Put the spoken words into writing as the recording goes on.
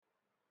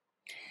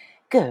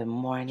Good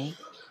morning,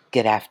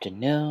 good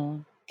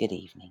afternoon, good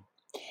evening.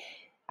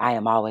 I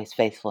am always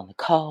faithful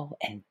Nicole,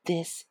 and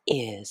this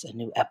is a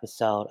new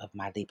episode of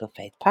my Leap of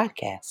Faith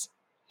podcast.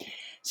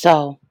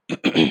 So,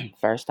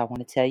 first, I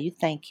want to tell you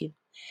thank you,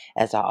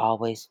 as I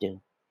always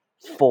do,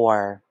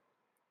 for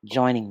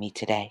joining me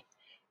today,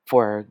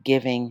 for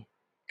giving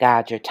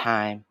God your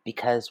time,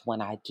 because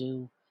when I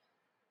do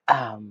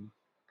um,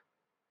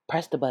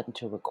 press the button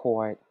to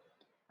record,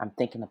 I'm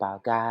thinking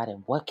about God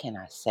and what can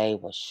I say,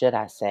 what should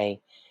I say,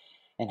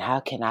 and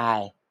how can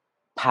I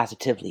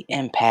positively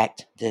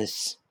impact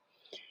this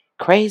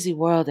crazy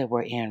world that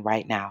we're in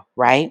right now,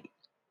 right?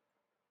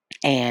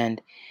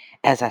 And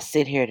as I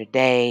sit here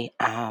today,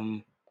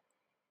 and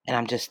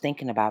I'm just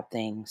thinking about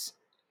things,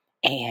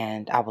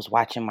 and I was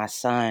watching my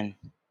son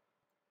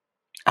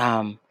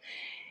um,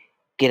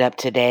 get up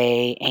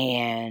today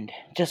and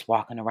just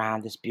walking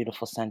around this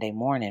beautiful Sunday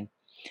morning.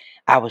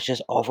 I was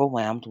just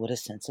overwhelmed with a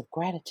sense of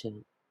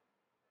gratitude,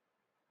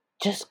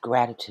 just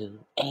gratitude.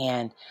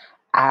 And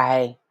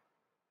I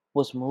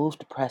was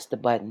moved to press the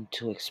button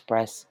to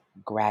express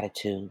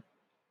gratitude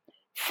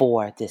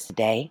for this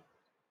day,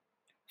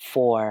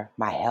 for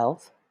my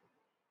health,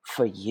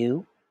 for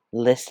you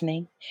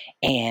listening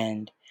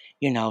and,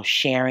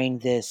 sharing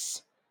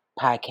this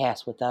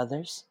podcast with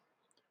others,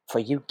 for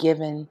you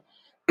giving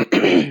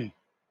me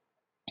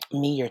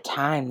your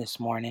time this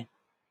morning,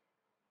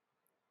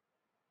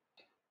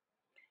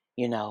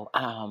 you know,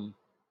 um,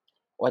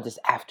 or this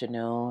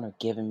afternoon, or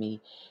giving me,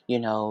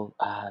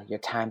 your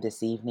time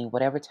this evening,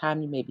 whatever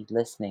time you may be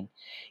listening.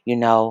 You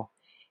know,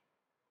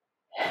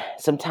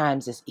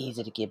 sometimes it's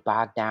easy to get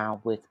bogged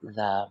down with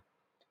the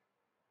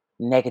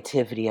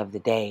negativity of the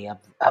day,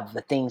 of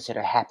the things that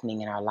are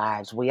happening in our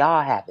lives. We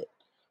all have it,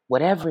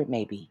 whatever it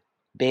may be,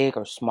 big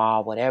or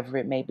small, whatever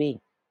it may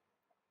be.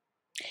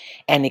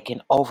 And it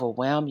can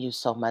overwhelm you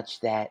so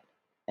much that,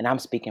 and I'm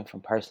speaking from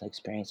personal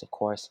experience, of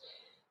course,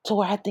 to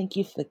where I think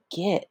you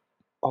forget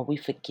or we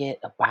forget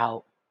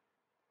about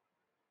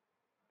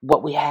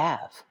what we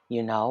have,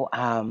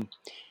 and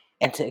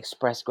to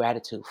express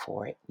gratitude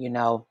for it.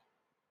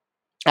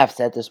 I've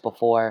said this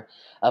before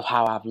of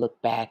how I've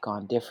looked back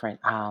on different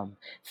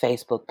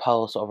Facebook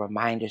posts or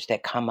reminders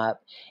that come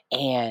up,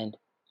 and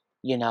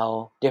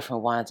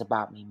different ones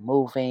about me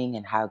moving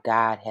and how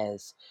God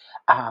has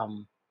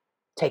um,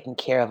 taken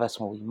care of us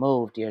when we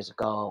moved years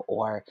ago,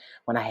 or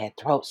when I had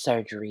throat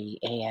surgery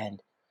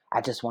and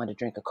I just wanted to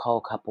drink a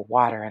cold cup of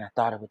water and I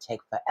thought it would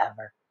take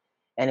forever.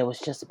 And it was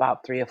just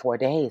about 3 or 4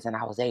 days, and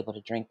I was able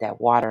to drink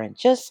that water, and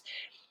just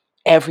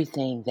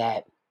everything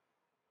that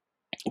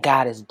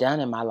God has done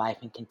in my life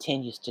and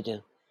continues to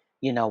do.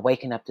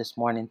 Waking up this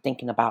morning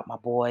thinking about my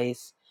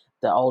boys,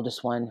 the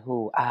oldest one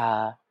who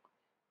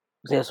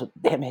lives with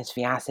him and his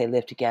fiance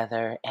live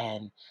together,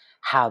 and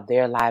how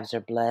their lives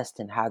are blessed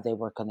and how they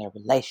work on their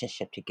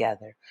relationship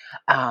together.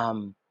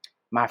 Um,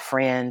 my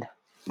friend,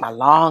 my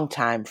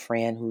longtime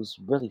friend, who's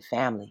really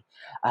family,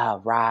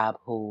 Rob,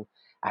 who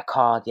I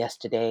called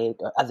yesterday,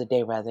 or other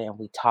day rather, and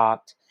we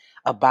talked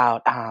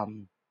about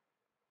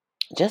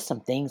just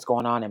some things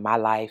going on in my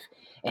life,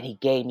 and he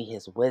gave me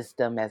his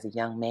wisdom as a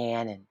young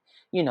man, and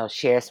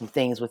shared some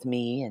things with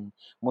me. And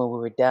when we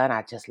were done,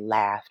 I just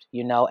laughed,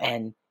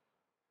 and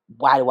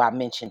why do I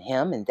mention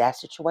him in that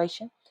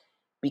situation?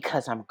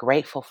 Because I'm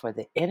grateful for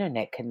the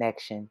internet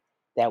connection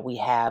that we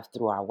have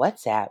through our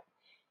WhatsApp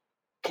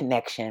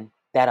connection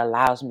that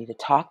allows me to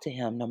talk to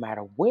him no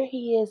matter where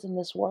he is in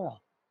this world,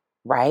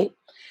 right?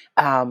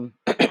 Um,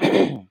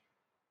 I'm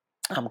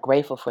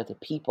grateful for the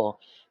people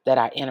that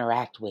I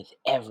interact with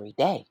every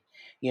day.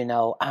 You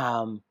know,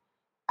 um,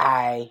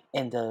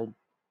 in the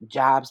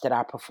jobs that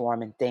I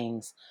perform and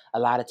things, a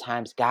lot of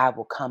times God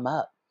will come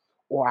up,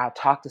 or I'll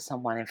talk to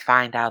someone and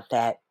find out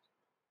that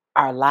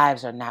our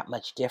lives are not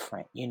much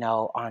different,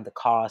 on the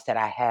calls that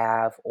I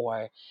have,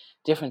 or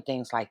different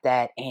things like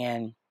that.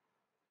 And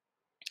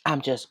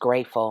I'm just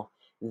grateful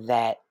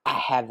that I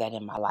have that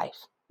in my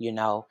life.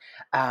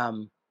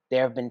 Um,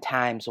 there have been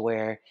times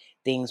where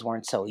things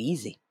weren't so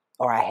easy,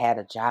 or I had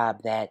a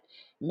job that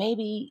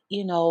maybe,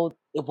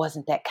 it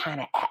wasn't that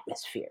kind of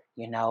atmosphere,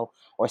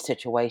 or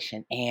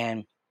situation.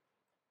 And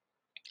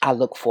I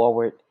look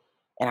forward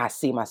and I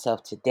see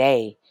myself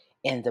today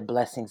in the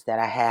blessings that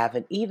I have.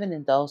 And even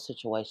in those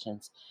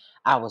situations,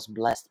 I was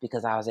blessed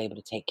because I was able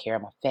to take care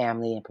of my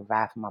family and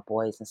provide for my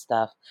boys and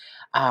stuff.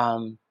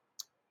 Um,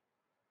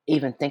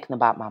 Even thinking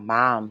about my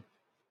mom,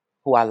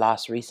 who I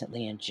lost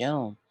recently in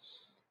June,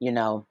 you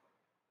know,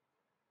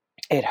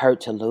 it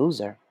hurt to lose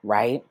her,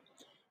 right?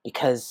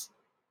 Because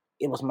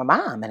it was my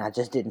mom and I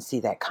just didn't see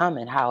that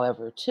coming.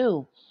 However,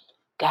 too,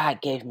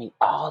 God gave me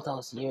all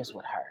those years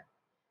with her.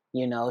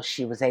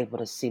 She was able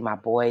to see my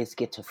boys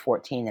get to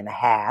 14 and a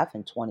half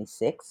and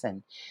 26,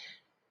 and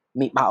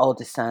meet my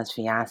oldest son's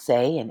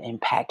fiance and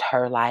impact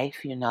her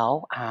life,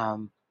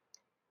 and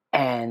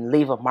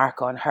leave a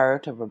mark on her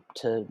to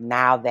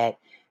now that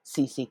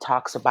Cece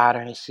talks about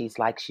her, and she's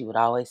like, she would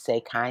always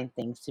say kind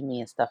things to me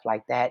and stuff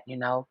like that.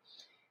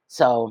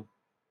 So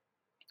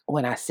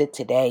when I sit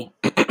today,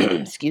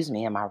 excuse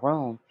me, in my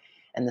room,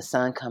 and the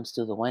sun comes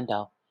through the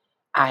window,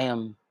 I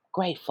am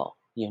grateful.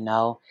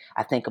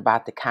 I think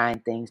about the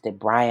kind things that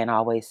Brian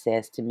always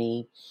says to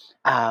me,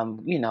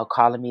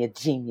 calling me a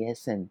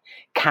genius and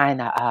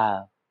kind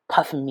of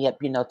puffing me up,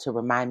 to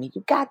remind me,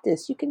 you got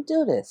this, you can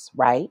do this,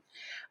 right?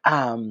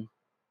 Um,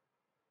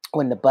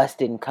 when the bus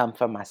didn't come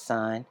for my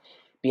son,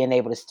 being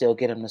able to still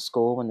get him to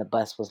school when the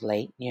bus was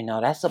late,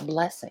 that's a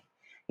blessing,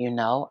 you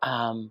know.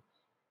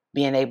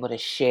 Being able to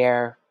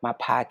share my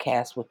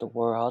podcast with the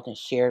world and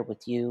share it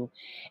with you.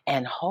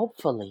 And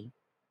hopefully,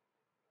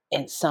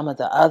 in some of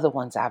the other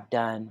ones I've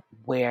done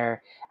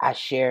where I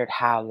shared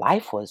how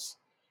life was,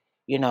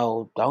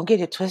 don't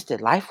get it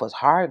twisted. Life was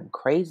hard and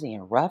crazy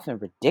and rough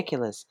and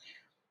ridiculous.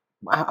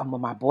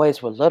 When my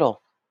boys were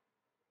little,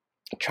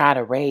 try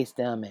to raise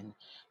them and,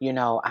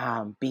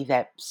 be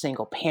that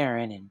single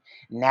parent and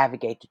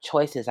navigate the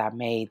choices I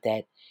made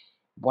that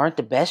weren't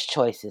the best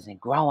choices and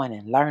growing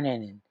and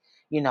learning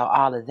and,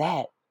 all of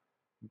that.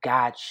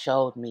 God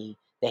showed me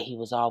that He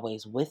was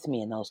always with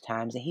me in those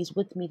times, and He's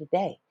with me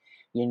today.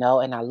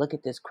 And I look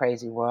at this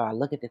crazy world, I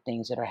look at the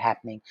things that are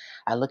happening,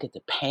 I look at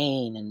the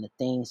pain and the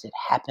things that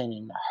happen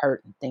and the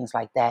hurt and things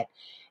like that.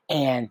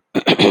 And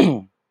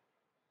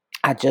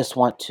I just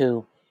want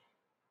to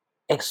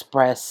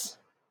express,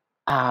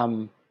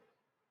 um,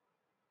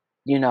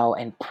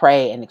 and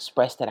pray and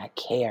express that I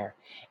care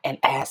and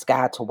ask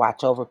God to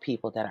watch over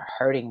people that are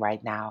hurting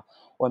right now.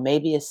 Or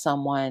maybe it's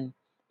someone,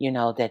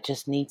 that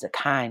just needs a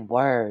kind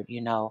word,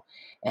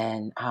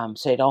 and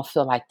so they don't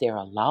feel like they're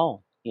alone,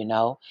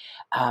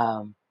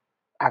 Um,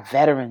 our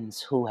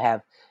veterans who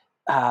have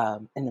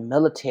in the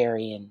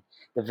military and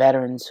the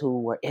veterans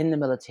who were in the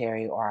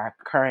military or our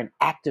current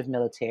active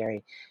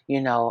military,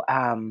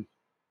 the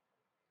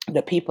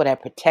people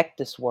that protect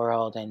this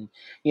world and,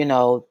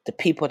 the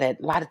people that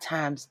a lot of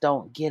times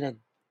don't get a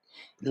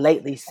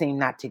lately seem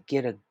not to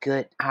get a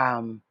good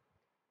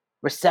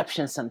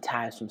reception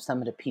sometimes from some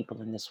of the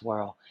people in this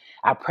world.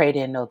 I pray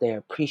they know they're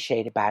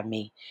appreciated by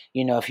me.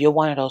 If you're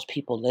one of those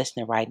people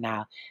listening right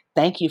now,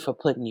 thank you for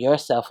putting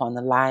yourself on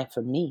the line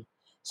for me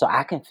so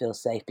I can feel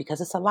safe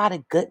because it's a lot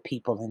of good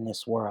people in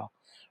this world,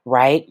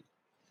 right?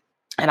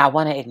 And I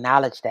want to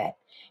acknowledge that.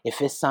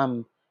 If it's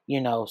some,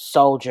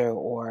 soldier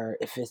or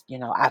if it's,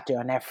 out there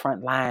on that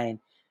front line,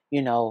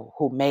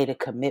 who made a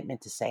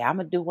commitment to say, I'm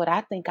going to do what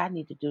I think I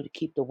need to do to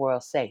keep the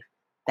world safe.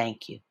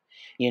 Thank you.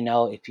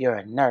 If you're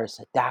a nurse,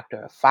 a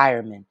doctor, a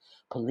fireman,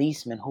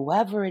 policeman,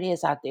 whoever it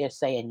is out there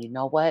saying, you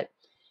know what?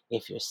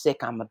 If you're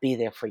sick, I'm gonna be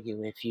there for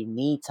you. If you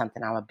need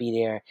something, I'm gonna be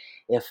there.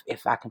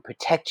 If I can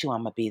protect you,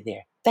 I'm gonna be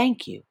there.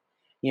 Thank you.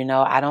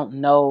 I don't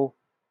know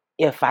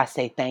if I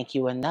say thank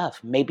you enough.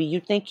 Maybe you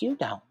think you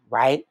don't,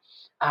 right?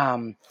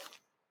 Um,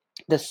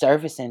 the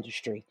service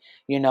industry,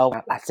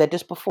 I said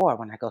this before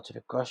when I go to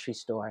the grocery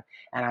store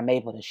and I'm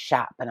able to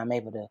shop and I'm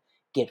able to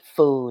get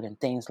food and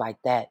things like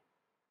that.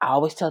 I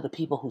always tell the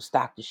people who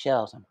stock the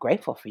shelves, I'm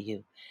grateful for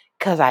you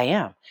because I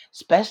am,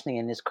 especially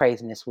in this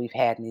craziness we've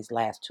had in these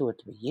last 2 or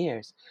 3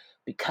 years.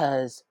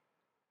 Because,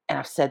 and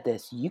I've said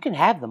this, you can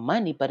have the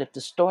money, but if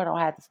the store don't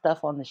have the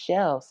stuff on the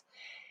shelves,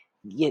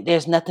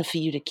 there's nothing for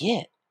you to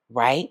get,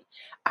 right?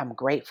 I'm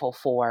grateful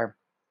for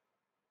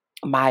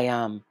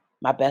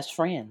my best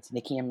friends,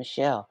 Nikki and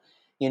Michelle,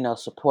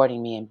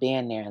 supporting me and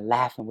being there and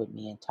laughing with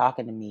me and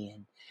talking to me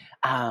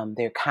and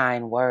their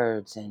kind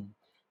words and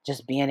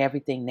just being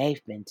everything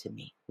they've been to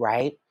me,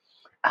 right?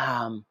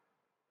 Um,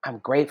 I'm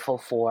grateful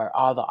for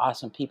all the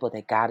awesome people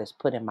that God has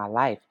put in my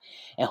life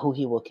and who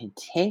He will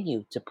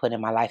continue to put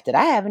in my life that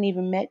I haven't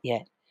even met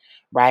yet,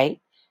 right?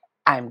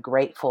 I'm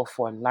grateful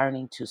for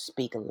learning to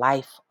speak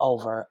life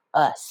over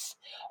us,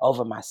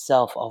 over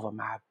myself, over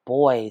my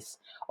boys,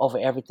 over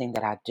everything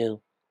that I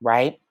do,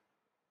 right?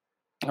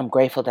 I'm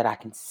grateful that I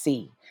can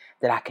see,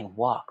 that I can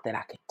walk, that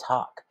I can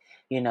talk,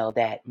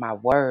 that my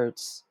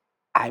words,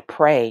 I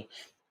pray,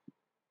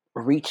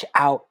 reach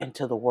out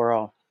into the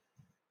world.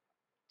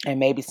 And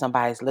maybe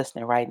somebody's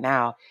listening right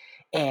now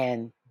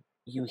and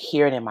you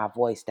hear it in my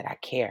voice that I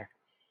care,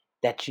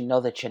 that you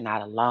know that you're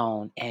not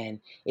alone. And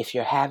if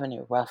you're having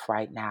it rough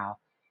right now,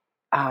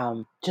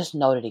 just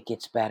know that it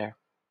gets better.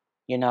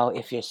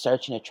 If you're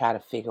searching to try to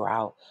figure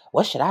out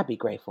what should I be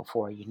grateful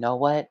for, you know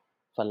what?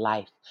 For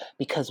life.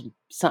 Because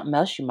something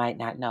else you might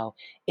not know.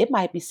 It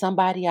might be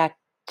somebody I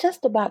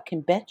just about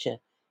can bet you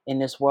in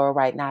this world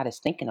right now that's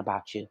thinking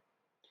about you,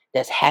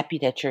 that's happy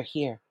that you're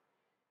here,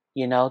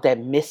 that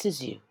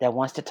misses you, that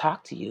wants to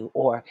talk to you,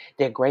 or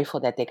they're grateful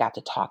that they got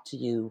to talk to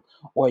you,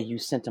 or you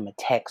sent them a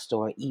text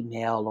or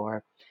email,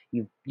 or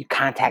you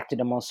contacted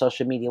them on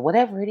social media,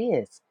 whatever it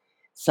is.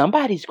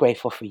 Somebody's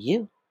grateful for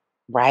you,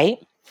 right?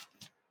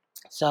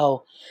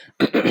 So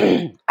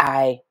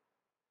I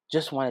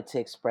just wanted to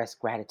express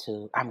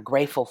gratitude. I'm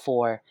grateful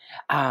for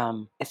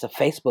it's a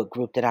Facebook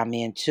group that I'm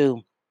in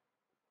too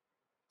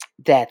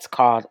that's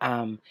called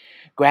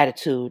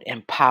Gratitude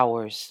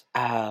Empowers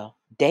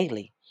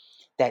Daily.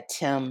 That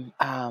Tim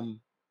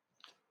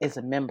is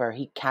a member.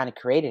 He kind of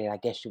created it, I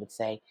guess you would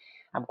say.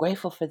 I'm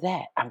grateful for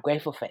that. I'm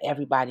grateful for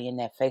everybody in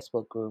that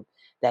Facebook group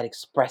that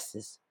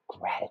expresses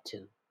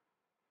gratitude,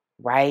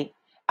 right?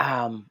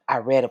 I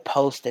read a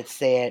post that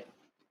said,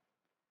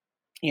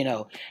 You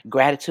know,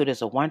 gratitude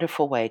is a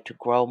wonderful way to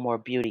grow more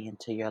beauty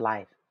into your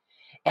life.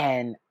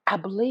 And I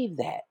believe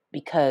that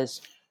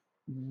because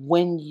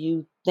when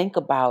you think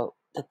about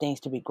the things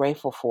to be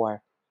grateful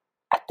for,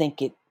 I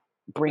think it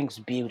brings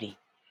beauty,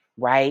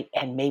 right?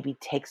 And maybe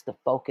takes the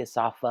focus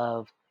off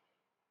of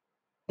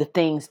the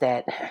things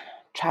that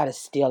try to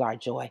steal our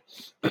joy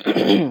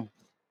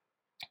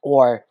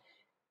or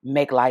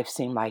make life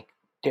seem like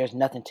there's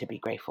nothing to be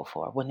grateful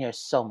for when there's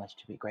so much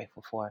to be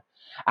grateful for.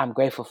 I'm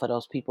grateful for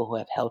those people who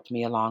have helped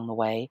me along the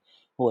way,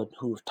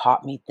 who've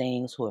taught me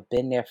things, who have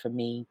been there for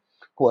me,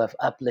 who have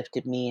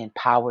uplifted me,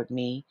 empowered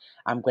me.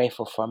 I'm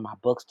grateful for my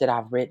books that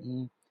I've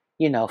written,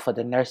 for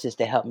the nurses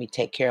that helped me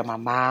take care of my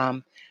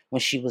mom when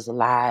she was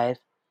alive.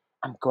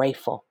 I'm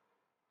grateful.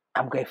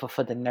 I'm grateful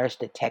for the nurse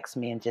that texted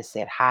me and just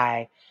said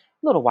hi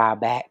a little while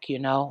back,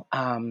 and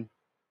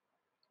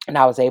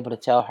I was able to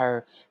tell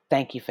her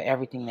thank you for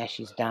everything that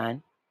she's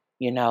done,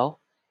 you know.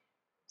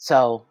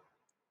 So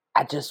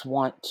I just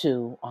want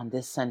to, on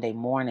this Sunday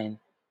morning,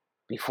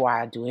 before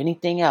I do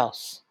anything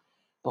else,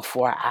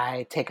 before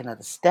I take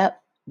another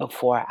step,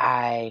 before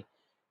I,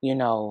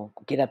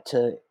 get up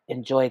to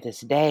enjoy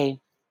this day,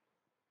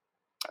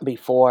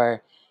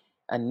 before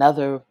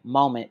another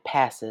moment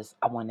passes,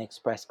 I want to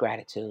express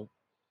gratitude.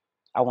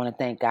 I want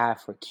to thank God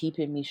for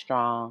keeping me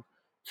strong,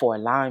 for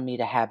allowing me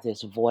to have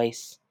this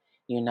voice.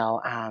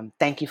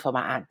 Thank you for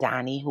my Aunt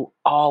Donnie, who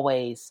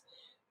always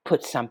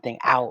puts something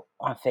out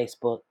on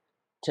Facebook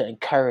to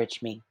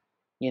encourage me.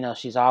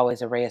 She's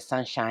always a ray of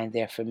sunshine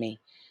there for me.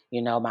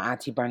 My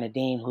Auntie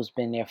Bernadine, who's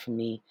been there for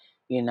me,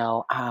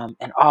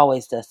 and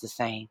always does the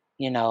same.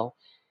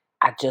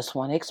 I just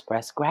want to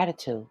express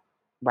gratitude,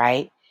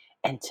 right?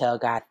 And tell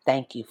God,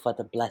 thank you for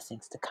the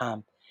blessings to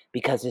come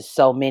because there's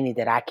so many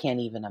that I can't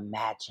even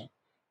imagine,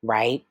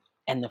 right?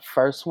 And the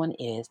first one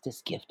is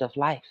this gift of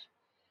life,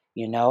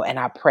 and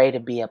I pray to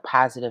be a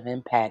positive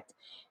impact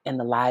in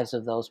the lives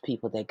of those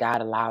people that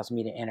God allows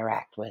me to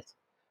interact with,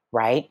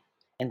 right?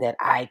 And that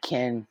I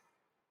can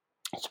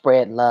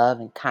spread love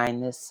and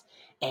kindness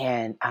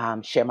and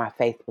share my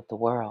faith with the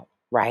world,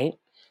 right?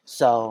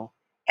 So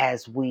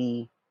as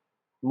we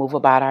move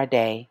about our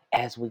day,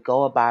 as we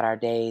go about our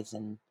days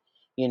and,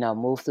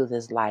 move through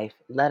this life,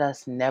 let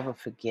us never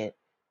forget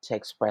to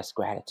express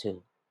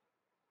gratitude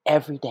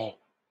every day.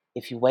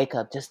 If you wake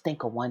up, just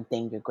think of one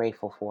thing you're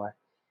grateful for.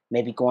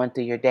 Maybe going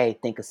through your day,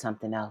 think of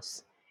something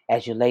else.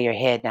 As you lay your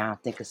head down,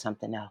 think of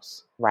something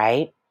else,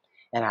 right?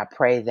 And I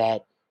pray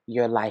that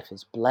your life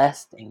is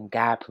blessed and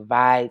God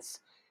provides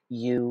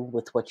you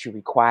with what you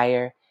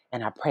require.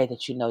 And I pray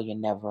that you know you're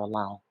never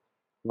alone,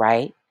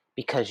 right?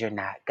 Because you're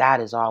not. God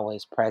is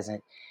always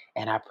present.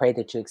 And I pray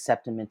that you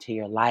accept Him into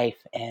your life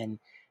and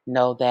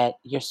know that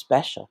you're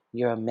special.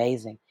 You're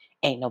amazing.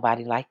 Ain't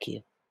nobody like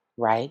you,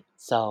 right?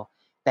 So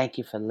thank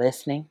you for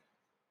listening.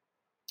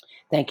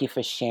 Thank you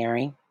for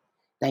sharing.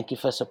 Thank you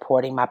for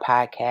supporting my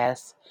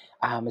podcast.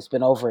 It's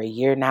been over a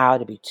year now.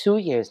 It'll be 2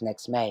 years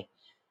next May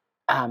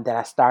that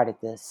I started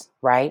this,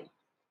 right?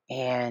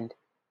 And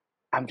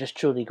I'm just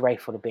truly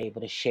grateful to be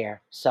able to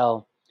share.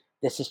 So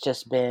this has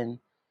just been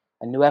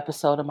a new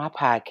episode of my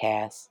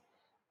podcast,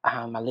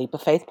 my Leap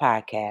of Faith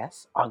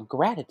podcast on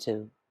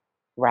gratitude,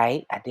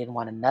 right? I didn't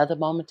want another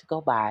moment to go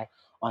by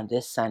on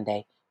this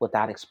Sunday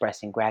without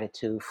expressing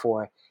gratitude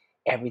for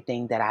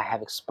everything that I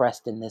have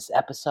expressed in this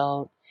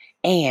episode.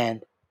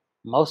 And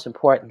most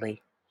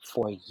importantly,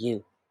 for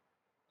you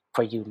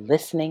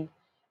listening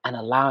and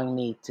allowing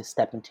me to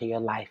step into your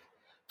life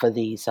for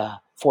these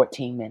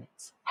 14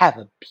 minutes. Have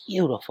a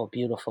beautiful,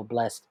 beautiful,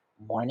 blessed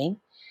morning,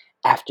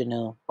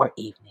 afternoon, or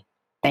evening.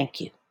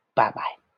 Thank you. Bye bye.